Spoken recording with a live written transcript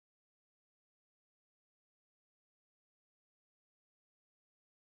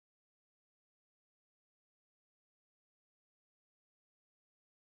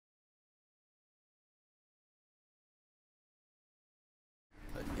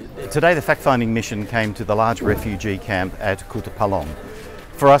Today the fact-finding mission came to the large refugee camp at Kutupalong.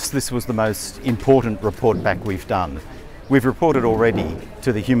 For us this was the most important report back we've done. We've reported already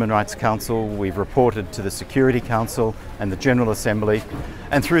to the Human Rights Council, we've reported to the Security Council and the General Assembly,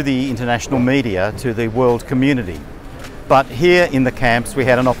 and through the international media to the world community. But here in the camps we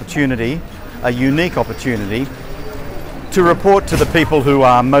had an opportunity, a unique opportunity, to report to the people who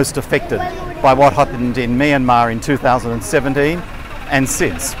are most affected by what happened in Myanmar in 2017 and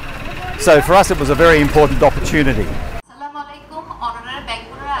since. So for us it was a very important opportunity.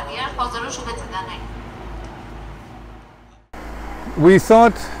 We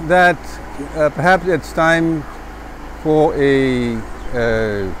thought that perhaps it's time for a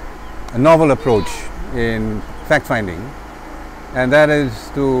novel approach in fact-finding, and that is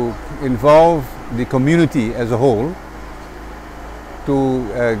to involve the community as a whole,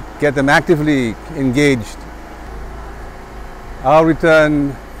 to get them actively engaged. Our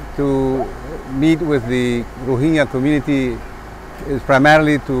return to meet with the Rohingya community is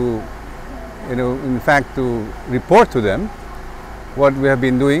primarily to, in fact, to report to them what we have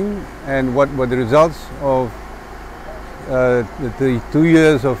been doing and what were the results of the 2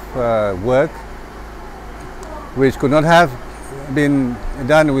 years of work, which could not have been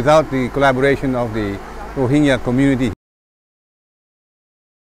done without the collaboration of the Rohingya community.